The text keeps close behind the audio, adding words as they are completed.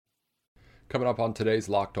Coming up on today's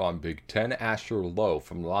Locked On Big Ten, Asher Lowe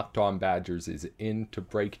from Locked On Badgers is in to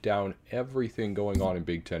break down everything going on in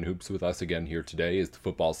Big Ten hoops with us again here today as the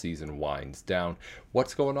football season winds down.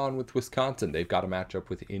 What's going on with Wisconsin? They've got a matchup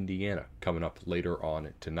with Indiana coming up later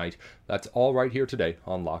on tonight. That's all right here today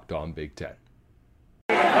on Locked On Big Ten.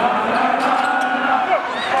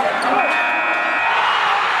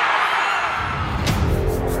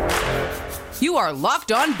 You are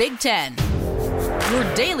Locked On Big Ten,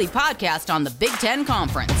 your daily podcast on the Big Ten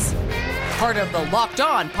Conference. Part of the Locked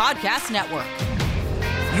On Podcast Network.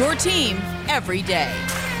 Your team every day.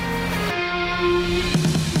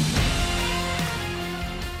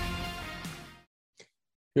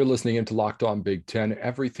 You're listening into Locked On Big Ten,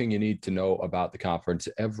 everything you need to know about the conference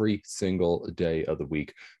every single day of the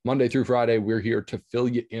week. Monday through Friday, we're here to fill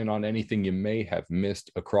you in on anything you may have missed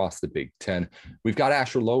across the Big Ten. We've got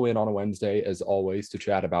Asher Lowe in on a Wednesday, as always, to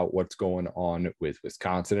chat about what's going on with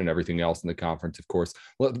Wisconsin and everything else in the conference, of course.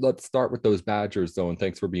 Let's start with those Badgers, though, and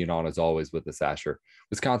thanks for being on, as always, with us, Asher.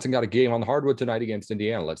 Wisconsin got a game on the hardwood tonight against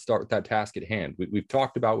Indiana. Let's start with that task at hand. We've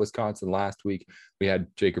talked about Wisconsin last week. We had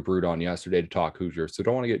Jacob Root on yesterday to talk Hoosier, so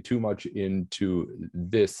don't want to get too much into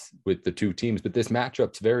this with the two teams, but this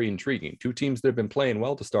matchup's very intriguing. Two teams that have been playing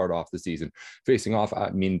well to start off the season, facing off.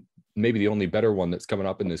 I mean, maybe the only better one that's coming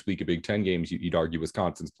up in this week of Big Ten games, you'd argue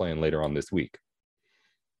Wisconsin's playing later on this week.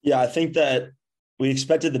 Yeah, I think that we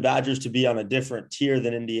expected the Badgers to be on a different tier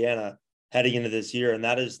than Indiana heading into this year, and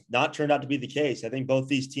that has not turned out to be the case. I think both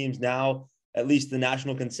these teams now, at least the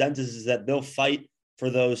national consensus is that they'll fight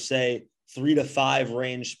for those, say, 3 to 5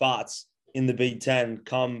 range spots in the Big Ten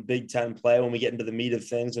come Big Ten play when we get into the meat of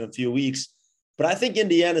things in a few weeks. But I think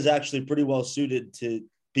Indiana is actually pretty well suited to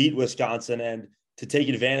beat Wisconsin and to take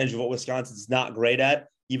advantage of what Wisconsin's not great at,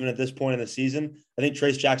 even at this point in the season. I think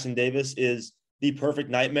Trayce Jackson-Davis is the perfect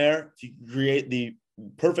nightmare to create the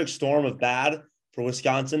perfect storm of bad for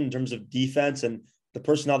Wisconsin in terms of defense and the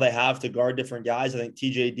personnel they have to guard different guys. I think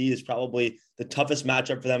TJD is probably the toughest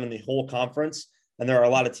matchup for them in the whole conference. And there are a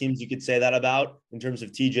lot of teams you could say that about in terms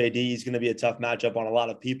of TJD. He's going to be a tough matchup on a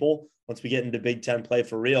lot of people once we get into Big Ten play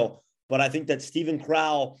for real. But I think that Steven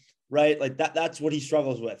Crowl, right, like that's what he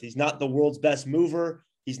struggles with. He's not the world's best mover.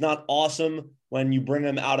 He's not awesome when you bring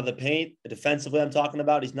him out of the paint. Defensively, I'm talking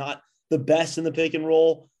about. He's not the best in the pick and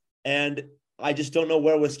roll. And I just don't know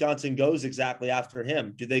where Wisconsin goes exactly after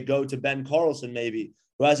him. Do they go to Ben Carlson maybe,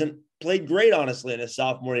 who hasn't played great, honestly, in his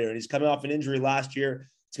sophomore year? And he's coming off an injury last year.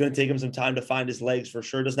 It's going to take him some time to find his legs for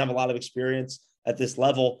sure. Doesn't have a lot of experience at this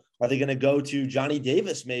level. Are they going to go to Johnny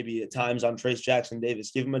Davis maybe at times on Trayce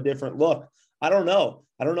Jackson-Davis? Give him a different look. I don't know.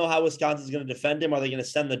 I don't know how Wisconsin's going to defend him. Are they going to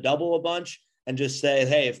send the double a bunch and just say,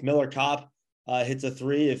 hey, if Miller Kopp hits a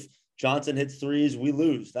three, if Johnson hits threes, we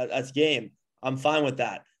lose. That's game. I'm fine with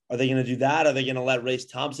that. Are they going to do that? Are they going to let Race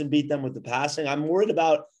Thompson beat them with the passing? I'm worried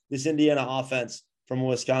about this Indiana offense from a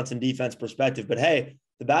Wisconsin defense perspective. But hey,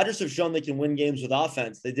 the Badgers have shown they can win games with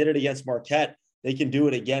offense. They did it against Marquette. They can do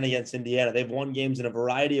it again against Indiana. They've won games in a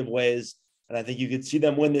variety of ways, and I think you could see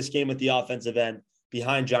them win this game with the offensive end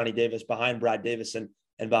behind Johnny Davis, behind Brad Davison,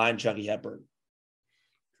 and behind Chucky Hepburn.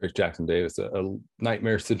 Trayce Jackson-Davis, a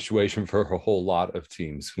nightmare situation for a whole lot of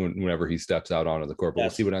teams whenever he steps out onto the court. But We'll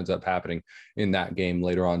see what ends up happening in that game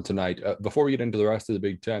later on tonight. Before we get into the rest of the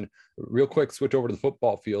Big Ten, real quick switch over to the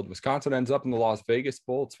football field. Wisconsin ends up in the Las Vegas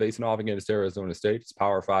Bowl. It's facing off against Arizona State. It's a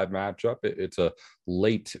Power 5 matchup. It's a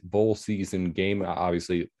late bowl season game.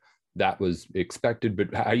 Obviously, that was expected.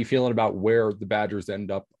 But how are you feeling about where the Badgers end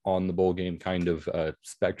up on the bowl game kind of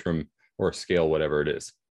spectrum or scale, whatever it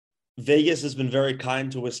is? Vegas has been very kind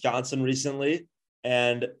to Wisconsin recently,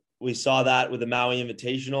 and we saw that with the Maui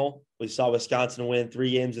Invitational. We saw Wisconsin win 3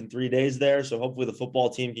 games in 3 days there, so hopefully the football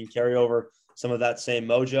team can carry over some of that same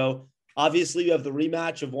mojo. Obviously, you have the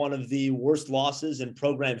rematch of one of the worst losses in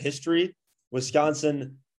program history,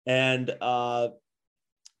 Wisconsin, and a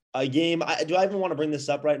game. Do I even want to bring this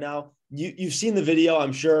up right now? You've seen the video,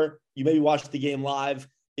 I'm sure. You maybe watched the game live.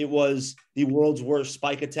 It was the world's worst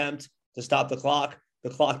spike attempt to stop the clock. The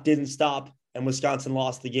clock didn't stop, and Wisconsin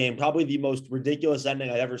lost the game. Probably the most ridiculous ending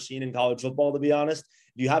I've ever seen in college football, to be honest.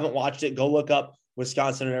 If you haven't watched it, go look up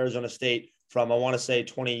Wisconsin and Arizona State from, I want to say,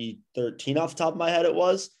 2013 off the top of my head it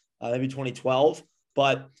was, maybe 2012.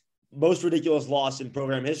 But most ridiculous loss in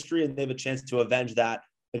program history, and they have a chance to avenge that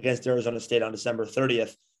against Arizona State on December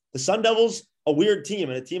 30th. The Sun Devils, a weird team,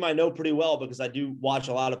 and a team I know pretty well because I do watch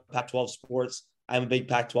a lot of Pac-12 sports. I'm a big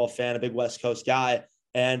Pac-12 fan, a big West Coast guy.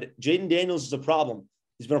 And Jaden Daniels is a problem.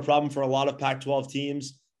 He's been a problem for a lot of Pac-12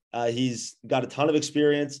 teams. He's got a ton of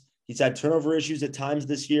experience. He's had turnover issues at times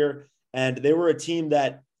this year. And they were a team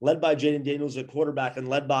that, led by Jaden Daniels at quarterback and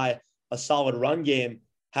led by a solid run game,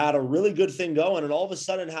 had a really good thing going, and all of a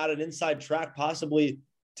sudden had an inside track possibly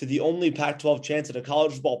to the only Pac-12 chance at a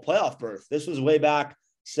college football playoff berth. This was way back,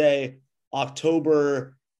 say,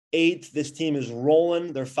 October 8th. This team is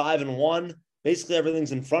rolling. They're 5-1. Basically,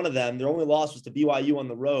 everything's in front of them. Their only loss was to BYU on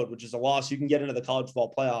the road, which is a loss you can get into the college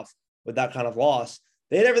football playoff with that kind of loss.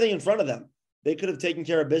 They had everything in front of them. They could have taken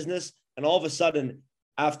care of business, and all of a sudden,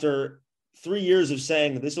 after 3 years of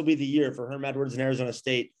saying this will be the year for Herm Edwards and Arizona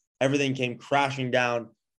State, everything came crashing down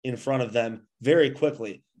in front of them very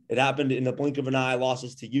quickly. It happened in the blink of an eye,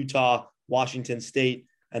 losses to Utah, Washington State,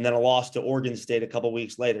 and then a loss to Oregon State a couple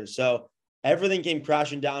weeks later. So everything came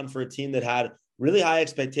crashing down for a team that had really high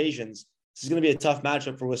expectations. This is going to be a tough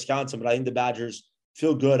matchup for Wisconsin, but I think the Badgers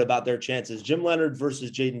feel good about their chances. Jim Leonhard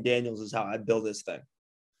versus Jaden Daniels is how I'd build this thing.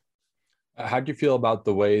 How do you feel about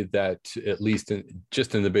the way that, at least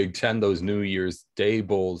just in the Big Ten, those New Year's Day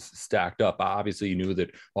bowls stacked up? Obviously, you knew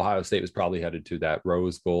that Ohio State was probably headed to that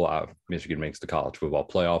Rose Bowl. Michigan makes the college football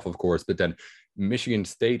playoff, of course, but then Michigan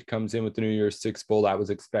State comes in with the New Year's Six Bowl. That was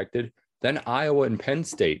expected. Then Iowa and Penn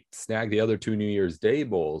State snag the other two New Year's Day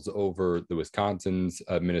bowls over the Wisconsins,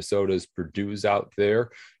 Minnesotas, Purdue's out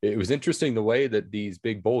there. It was interesting the way that these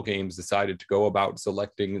big bowl games decided to go about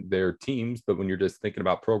selecting their teams. But when you're just thinking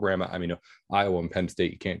about program, I mean, Iowa and Penn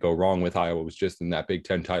State, you can't go wrong with. Iowa was just in that Big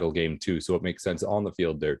Ten title game too, so it makes sense on the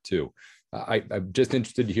field there too. I'm just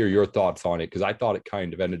interested to hear your thoughts on it, because I thought it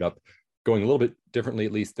kind of ended up going a little bit differently,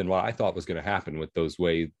 at least than what I thought was going to happen with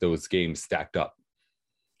those games stacked up.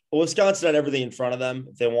 Well, Wisconsin had everything in front of them.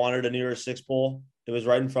 If they wanted a New Year's Six bowl, it was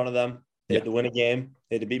right in front of them. They had to win a game.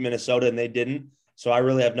 They had to beat Minnesota, and they didn't. So I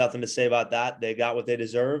really have nothing to say about that. They got what they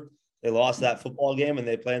deserved. They lost that football game, and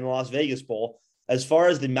they play in the Las Vegas Bowl. As far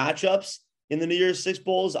as the matchups in the New Year's Six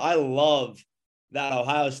bowls, I love that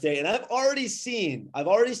Ohio State. And I've already seen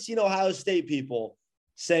Ohio State people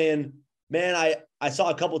saying, man, I saw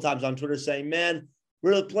a couple times on Twitter saying, man,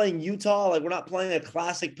 we're playing Utah. Like, we're not playing a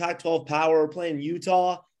classic Pac-12 power. We're playing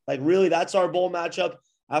Utah. Like, really, that's our bowl matchup.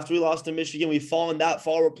 After we lost to Michigan, we've fallen that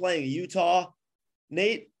far. We're playing Utah.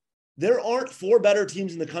 Nate, there aren't four better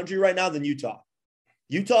teams in the country right now than Utah.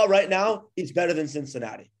 Utah right now is better than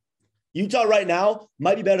Cincinnati. Utah right now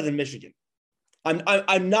might be better than Michigan.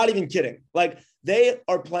 I'm not even kidding. Like, they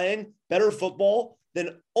are playing better football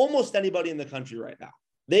than almost anybody in the country right now.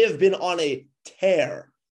 They have been on a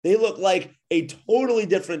tear. They look like a totally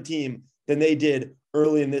different team than they did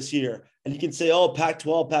early in this year. And you can say, oh,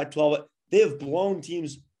 Pac-12. They have blown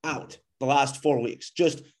teams out the last 4 weeks,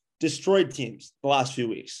 just destroyed teams the last few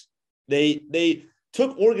weeks. They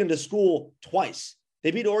took Oregon to school twice.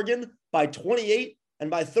 They beat Oregon by 28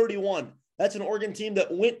 and by 31. That's an Oregon team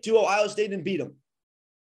that went to Ohio State and beat them.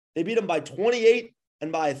 They beat them by 28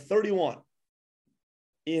 and by 31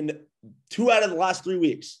 in 2 out of the last 3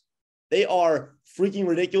 weeks. They are freaking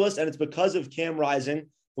ridiculous, and it's because of Cam Rising,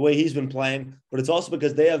 the way he's been playing, but it's also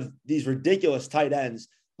because they have these ridiculous tight ends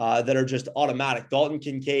that are just automatic. Dalton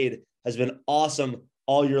Kincaid has been awesome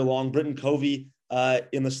all year long. Britton Covey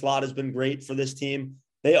in the slot has been great for this team.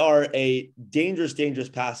 They are a dangerous, dangerous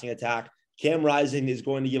passing attack. Cam Rising is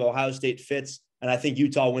going to give Ohio State fits, and I think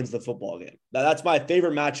Utah wins the football game. Now, that's my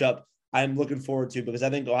favorite matchup I'm looking forward to, because I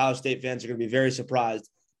think Ohio State fans are going to be very surprised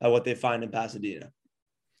by what they find in Pasadena.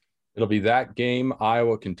 It'll be that game,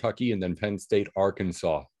 Iowa, Kentucky, and then Penn State,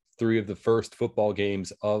 Arkansas. 3 of the first football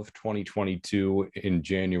games of 2022 in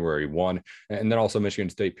January 1. And then also Michigan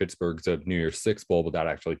State, Pittsburgh's a New Year's Six Bowl, but that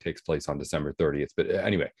actually takes place on December 30th. But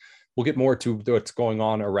anyway, we'll get more to what's going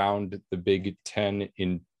on around the Big Ten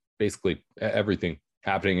in basically everything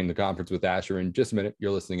happening in the conference with Asher in just a minute.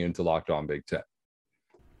 You're listening into Locked On Big Ten.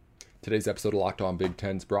 Today's episode of Locked On Big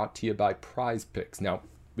Ten is brought to you by Prize Picks. Now,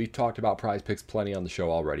 we've talked about Prize Picks plenty on the show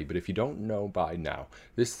already, but if you don't know by now,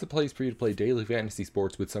 this is the place for you to play daily fantasy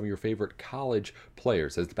sports with some of your favorite college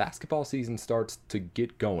players. As the basketball season starts to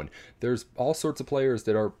get going, there's all sorts of players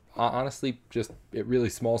that are honestly just at really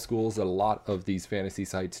small schools that a lot of these fantasy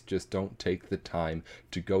sites just don't take the time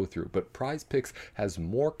to go through. But Prize Picks has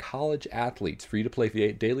more college athletes for you to play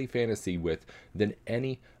daily fantasy with than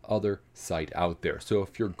any other site out there. So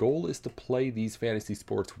if your goal is to play these fantasy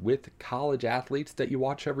sports with college athletes that you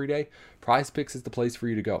watch every day, Prize Picks is the place for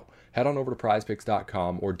you to go. Head on over to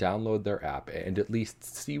prizepicks.com or download their app and at least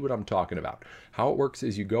see what I'm talking about. How it works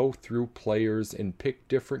is you go through players and pick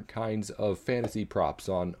different kinds of fantasy props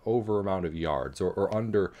on over amount of yards or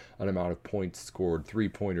under an amount of points scored,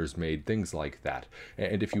 3-pointers made, things like that.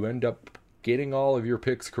 And if you end up getting all of your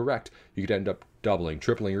picks correct, you could end up doubling,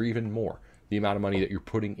 tripling, or even more the amount of money that you're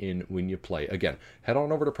putting in when you play. Again, head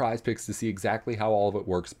on over to Prize Picks to see exactly how all of it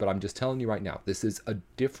works, but I'm just telling you right now, this is a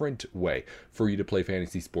different way for you to play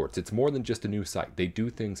fantasy sports. It's more than just a new site. They do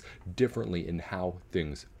things differently in how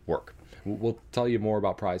things work. We'll tell you more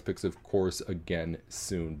about Prize Picks, of course, again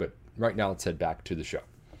soon, but right now let's head back to the show.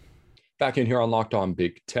 Back in here on Locked On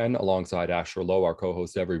Big Ten, alongside Asher Lowe, our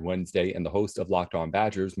co-host every Wednesday, and the host of Locked On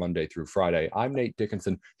Badgers, Monday through Friday. I'm Nate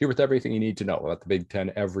Dickinson, here with everything you need to know about the Big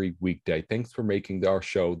Ten every weekday. Thanks for making our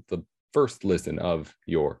show the first listen of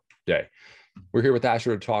your day. We're here with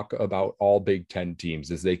Asher to talk about all Big Ten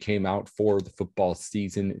teams as they came out for the football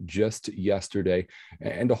season just yesterday,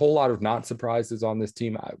 and a whole lot of not surprises on this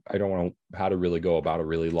team. I don't know how to really go about a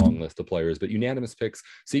really long list of players, but unanimous picks: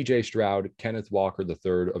 C.J. Stroud, Kenneth Walker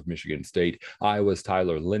III of Michigan State, Iowa's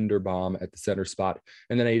Tyler Linderbaum at the center spot,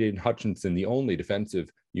 and then Aiden Hutchinson, the only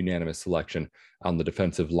defensive unanimous selection on the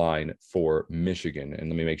defensive line for Michigan. And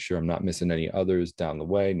let me make sure I'm not missing any others down the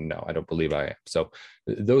way. No, I don't believe I am. So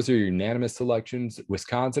those are your unanimous selections.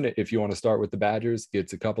 Wisconsin, if you want to start with the Badgers,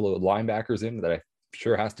 gets a couple of linebackers in that I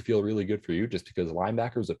sure has to feel really good for you, just because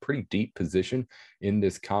linebacker is a pretty deep position in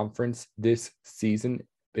this conference this season.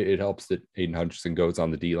 It helps that Aiden Hutchinson goes on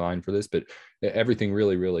the D line for this, but everything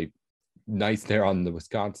really nice there on the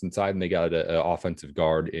Wisconsin side, and they got an offensive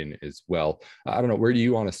guard in as well. I don't know, where do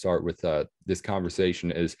you want to start with this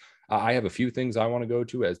conversation? Is I have a few things I want to go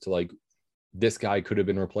to as to like, this guy could have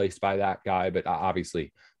been replaced by that guy, but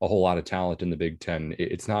obviously a whole lot of talent in the Big Ten.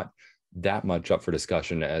 It's not that much up for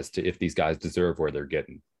discussion as to if these guys deserve where they're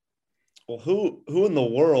getting. Well, who in the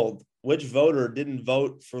world, which voter didn't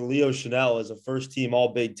vote for Leo Chenal as a first team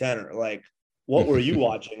all Big Tenner? Like, what were you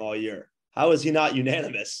watching all year? How is he not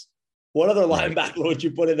unanimous? What other linebacker would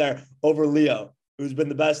you put in there over Leo, who's been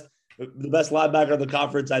the best linebacker of the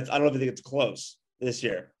conference? I don't even think it's close this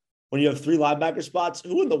year. When you have three linebacker spots,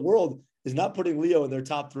 who in the world is not putting Leo in their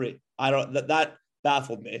top three? That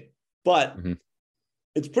baffled me. But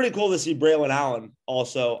it's pretty cool to see Braylon Allen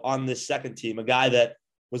also on this second team, a guy that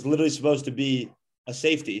was literally supposed to be a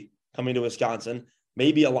safety coming to Wisconsin,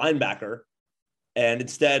 maybe a linebacker, and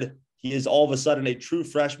instead he is all of a sudden a true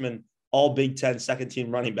freshman all Big Ten second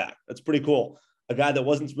team running back. That's pretty cool. A guy that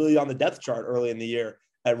wasn't really on the depth chart early in the year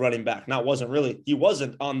at running back. He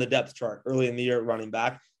wasn't on the depth chart early in the year at running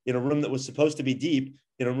back, in a room that was supposed to be deep,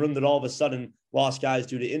 in a room that all of a sudden lost guys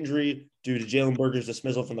due to injury, due to Jalen Berger's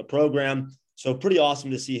dismissal from the program. So pretty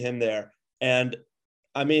awesome to see him there. And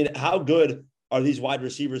I mean, how good are these wide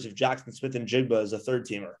receivers if Jackson Smith-Njigba is a third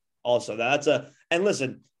teamer? Also, and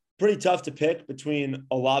listen, pretty tough to pick between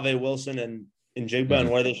Olave, Wilson, and Njigba and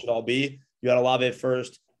where they should all be. You got Olave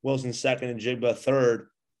first, Wilson second, and Njigba third.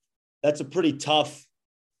 That's a pretty tough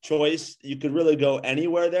choice. You could really go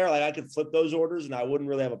anywhere there. Like, I could flip those orders and I wouldn't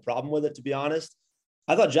really have a problem with it, to be honest.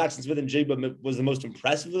 I thought Jackson Smith-Njigba was the most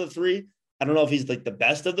impressive of the three. I don't know if he's like the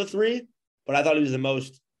best of the three, but I thought he was the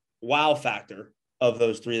most wow factor of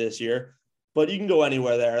those three this year. But you can go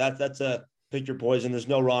anywhere there. That's a pick your poison. There's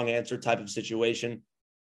no wrong answer type of situation.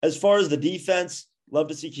 As far as the defense, love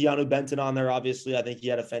to see Keanu Benton on there. Obviously, I think he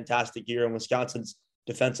had a fantastic year, and Wisconsin's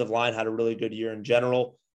defensive line had a really good year in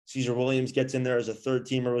general. Caesar Williams gets in there as a third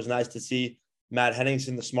teamer. It was nice to see. Matt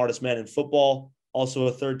Henningsen, the smartest man in football, also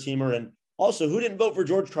a third teamer. And also, who didn't vote for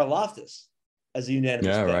George Karlaftis as a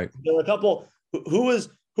unanimous pick? Right. There were a couple. Who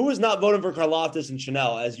was not voting for Karlaftis and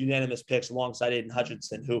Chenal as unanimous picks alongside Aiden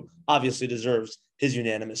Hutchinson, who obviously deserves his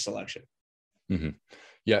unanimous selection? Mm-hmm.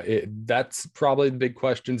 Yeah, that's probably the big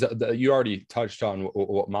questions. You already touched on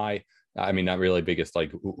what not really biggest,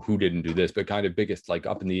 like who didn't do this, but kind of biggest, like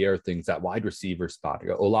up in the air things, that wide receiver spot.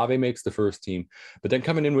 Olave makes the first team, but then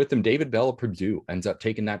coming in with him, David Bell of Purdue ends up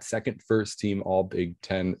taking that second first team all Big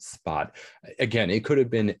Ten spot. Again, it could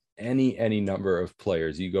have been any number of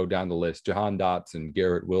players. You go down the list, Jahan Dotson,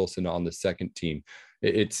 Garrett Wilson on the second team.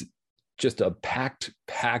 It's just a packed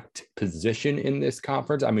position in this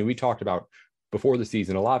conference. I mean, we talked about before the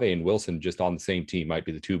season, Olave and Wilson just on the same team might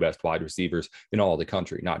be the two best wide receivers in all of the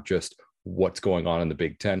country, not just what's going on in the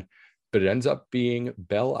Big Ten. But it ends up being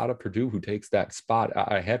Bell out of Purdue who takes that spot.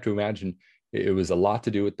 I have to imagine it was a lot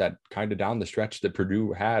to do with that kind of down the stretch that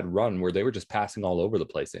Purdue had run where they were just passing all over the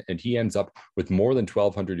place. And he ends up with more than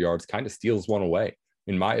 1,200 yards, kind of steals one away,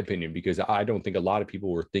 in my opinion, because I don't think a lot of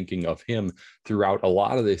people were thinking of him throughout a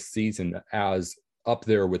lot of this season as up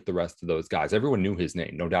there with the rest of those guys. Everyone knew his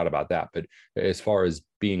name, no doubt about that. But as far as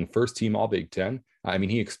being first team all Big Ten, I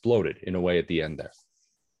mean, he exploded in a way at the end there.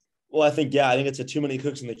 Well, I think it's a too many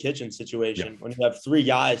cooks in the kitchen situation. When you have three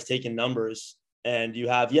guys taking numbers and you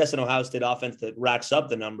have, an Ohio State offense that racks up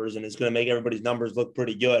the numbers and is going to make everybody's numbers look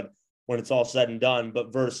pretty good when it's all said and done.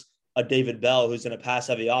 But versus a David Bell who's in a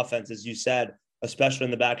pass-heavy offense, as you said, especially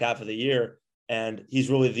in the back half of the year. And he's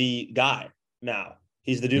really the guy now.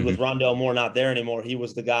 He's the dude with Rondale Moore not there anymore. He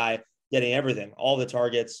was the guy getting everything, all the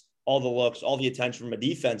targets, all the looks, all the attention from a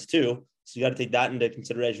defense too. So you got to take that into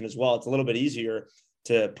consideration as well. It's a little bit easier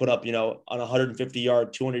to put up, on a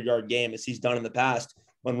 150-yard, 200-yard game as he's done in the past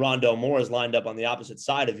when Rondale Moore is lined up on the opposite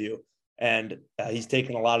side of you. And he's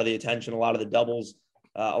taken a lot of the attention, a lot of the doubles,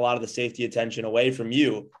 a lot of the safety attention away from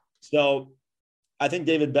you. So I think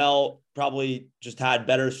David Bell probably just had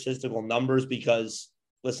better statistical numbers because,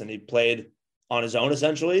 listen, he played on his own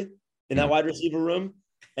essentially in that wide receiver room.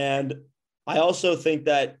 And I also think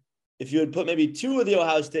that if you had put maybe two of the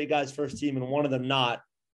Ohio State guys first team and one of them not,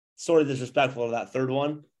 sort of disrespectful to that third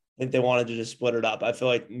one. I think they wanted to just split it up. I feel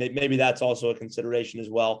like maybe that's also a consideration as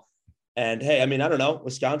well. And hey, I mean, I don't know.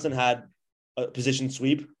 Wisconsin had a position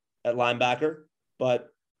sweep at linebacker, but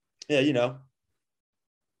yeah,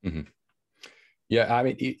 Yeah, I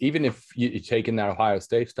mean, even if you taken that Ohio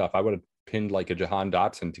State stuff, I would have pinned like a Jahan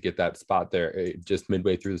Dotson to get that spot there just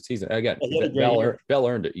midway through the season. Again, Bell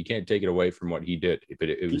earned it. You can't take it away from what he did, but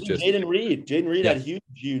it was just Jaden Reed. Jaden Reed had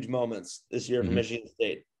huge moments this year for Michigan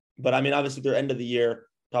State. But I mean, obviously their end of the year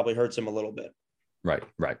probably hurts him a little bit. Right.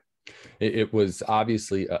 It was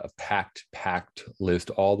obviously a packed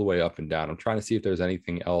list all the way up and down. I'm trying to see if there's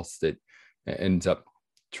anything else that ends up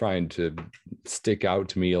trying to stick out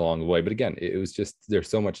to me along the way. But again, it was just, there's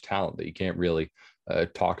so much talent that you can't really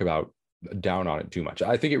talk about down on it too much.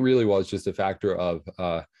 I think it really was just a factor of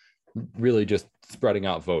really just spreading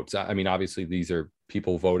out votes. I mean, obviously these are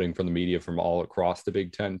people voting from the media from all across the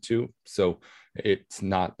Big Ten too. So it's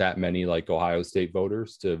not that many like Ohio State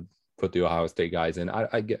voters to put the Ohio State guys in.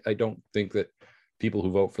 I don't think that people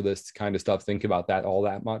who vote for this kind of stuff think about that all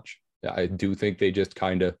that much. I do think they just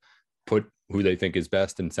kind of put who they think is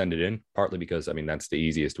best and send it in, partly because, I mean, that's the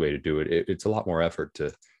easiest way to do it. It's a lot more effort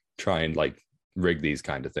to try and like rig these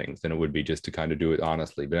kind of things than it would be just to kind of do it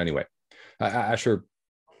honestly. But anyway, Asher,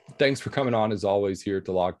 thanks for coming on as always here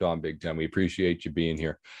to Locked On Big Ten. We appreciate you being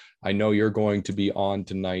here. I know you're going to be on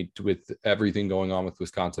tonight with everything going on with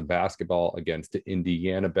Wisconsin basketball against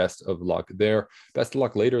Indiana. Best of luck there. Best of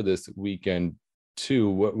luck later this weekend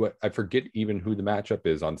too. What I forget even who the matchup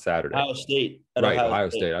is on Saturday. Ohio State. Right, Ohio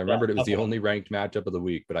State. I remembered it was the only ranked matchup of the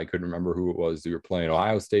week, but I couldn't remember who it was you were playing.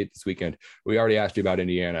 Ohio State this weekend. We already asked you about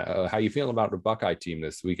Indiana. How you feeling about the Buckeye team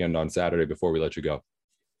this weekend on Saturday before we let you go?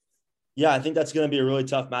 Yeah, I think that's going to be a really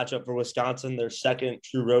tough matchup for Wisconsin. Their second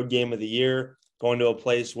true road game of the year, going to a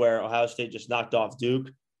place where Ohio State just knocked off Duke,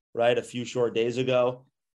 right, a few short days ago.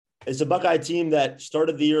 It's a Buckeye team that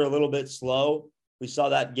started the year a little bit slow. We saw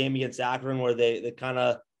that game against Akron where they kind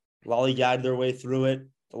of lollygagged their way through it.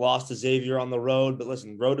 They lost to Xavier on the road. But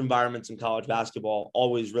listen, road environments in college basketball,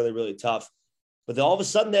 always really, really tough. But all of a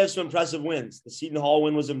sudden, they have some impressive wins. The Seton Hall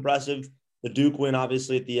win was impressive. The Duke win,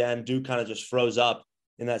 obviously, at the end. Duke kind of just froze up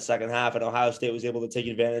in that second half, and Ohio State was able to take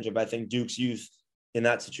advantage of, I think, Duke's youth in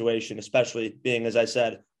that situation, especially being, as I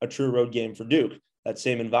said, a true road game for Duke. That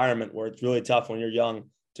same environment where it's really tough when you're young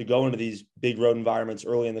to go into these big road environments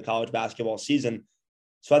early in the college basketball season.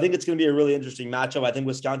 So I think it's going to be a really interesting matchup. I think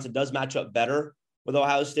Wisconsin does match up better with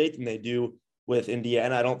Ohio State than they do with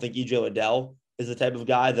Indiana. I don't think EJ Liddell is the type of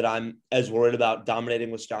guy that I'm as worried about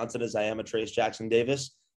dominating Wisconsin as I am a Trace Jackson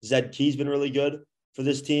Davis. Zed Key's been really good for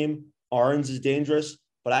this team. Arns is dangerous,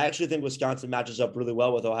 but I actually think Wisconsin matches up really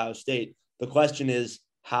well with Ohio State. The question is,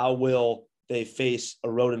 how will they face a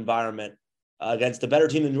road environment against a better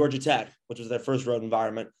team than Georgia Tech, which was their first road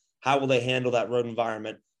environment? How will they handle that road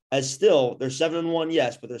environment? As still, they're 7-1,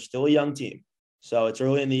 yes, but they're still a young team. So it's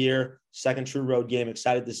early in the year, second true road game.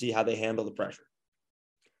 Excited to see how they handle the pressure.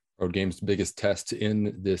 Road game's the biggest test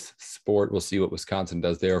in this sport. We'll see what Wisconsin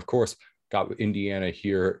does there. Of course, got Indiana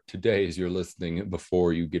here today as you're listening.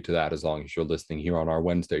 Before you get to that, as long as you're listening here on our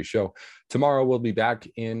Wednesday show. Tomorrow, we'll be back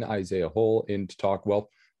in Isaiah Hole in to talk,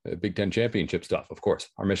 Big Ten championship stuff. Of course,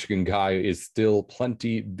 our Michigan guy is still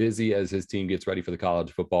plenty busy as his team gets ready for the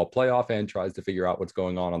college football playoff and tries to figure out what's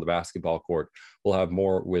going on the basketball court. We'll have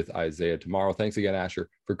more with Isaiah tomorrow. Thanks again, Asher,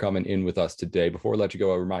 for coming in with us today. Before we let you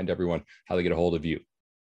go, I'll remind everyone how to get a hold of you.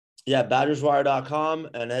 Yeah, BadgersWire.com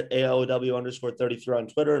and at AOW_33 on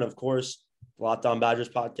Twitter. And of course, Locked On Badgers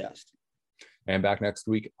podcast. And back next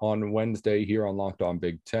week on Wednesday here on Locked On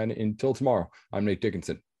Big Ten. Until tomorrow, I'm Nate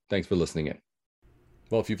Dickinson. Thanks for listening in.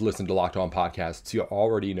 Well, if you've listened to Locked On podcasts, you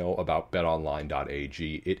already know about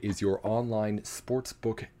betonline.ag. It is your online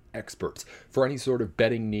sportsbook experts for any sort of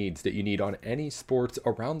betting needs that you need on any sports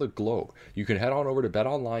around the globe. You can head on over to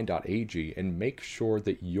betonline.ag and make sure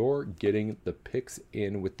that you're getting the picks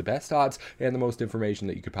in with the best odds and the most information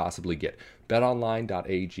that you could possibly get.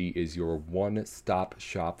 betonline.ag is your one-stop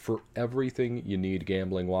shop for everything you need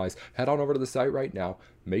gambling-wise. Head on over to the site right now,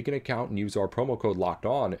 make an account, and use our promo code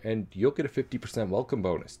LOCKEDON, and you'll get a 50% welcome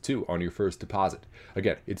bonus, too, on your first deposit.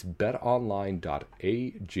 Again, it's betonline.ag,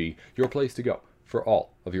 your place to go for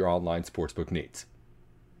all of your online sportsbook needs.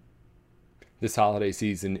 This holiday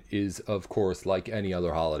season is, of course, like any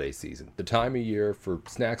other holiday season. The time of year for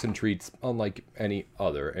snacks and treats unlike any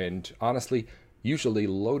other, and honestly, usually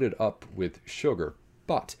loaded up with sugar.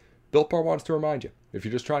 But Built Bar wants to remind you, if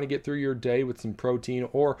you're just trying to get through your day with some protein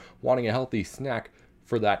or wanting a healthy snack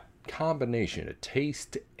for that combination of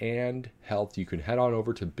taste and health, you can head on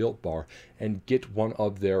over to Built Bar and get one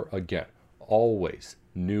of their, again, always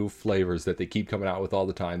new flavors that they keep coming out with all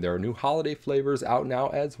the time. There are new holiday flavors out now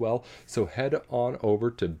as well, so head on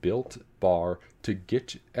over to Built Bar to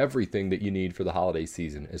get everything that you need for the holiday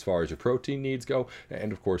season as far as your protein needs go,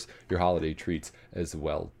 and of course your holiday treats as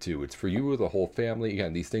well too. It's for you or the whole family.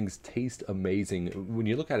 Again, these things taste amazing. When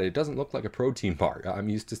you look at it, it doesn't look like a protein bar. I'm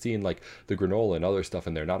used to seeing like the granola and other stuff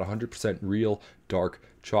in there, not 100% real dark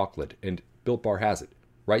chocolate, and Built Bar has it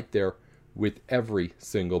right there with every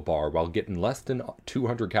single bar, while getting less than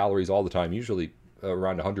 200 calories all the time, usually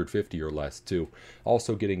around 150 or less too.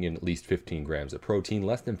 Also getting in at least 15 grams of protein,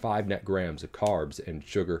 less than 5 net grams of carbs and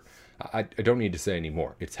sugar. I don't need to say any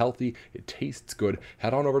more. It's healthy, it tastes good.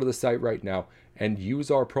 Head on over to the site right now and use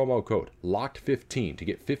our promo code LOCKED15 to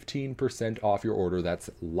get 15% off your order. That's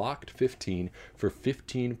LOCKED15 for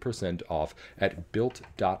 15% off at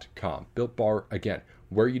built.com. Built Bar, again,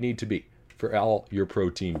 where you need to be for all your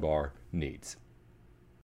protein bar needs.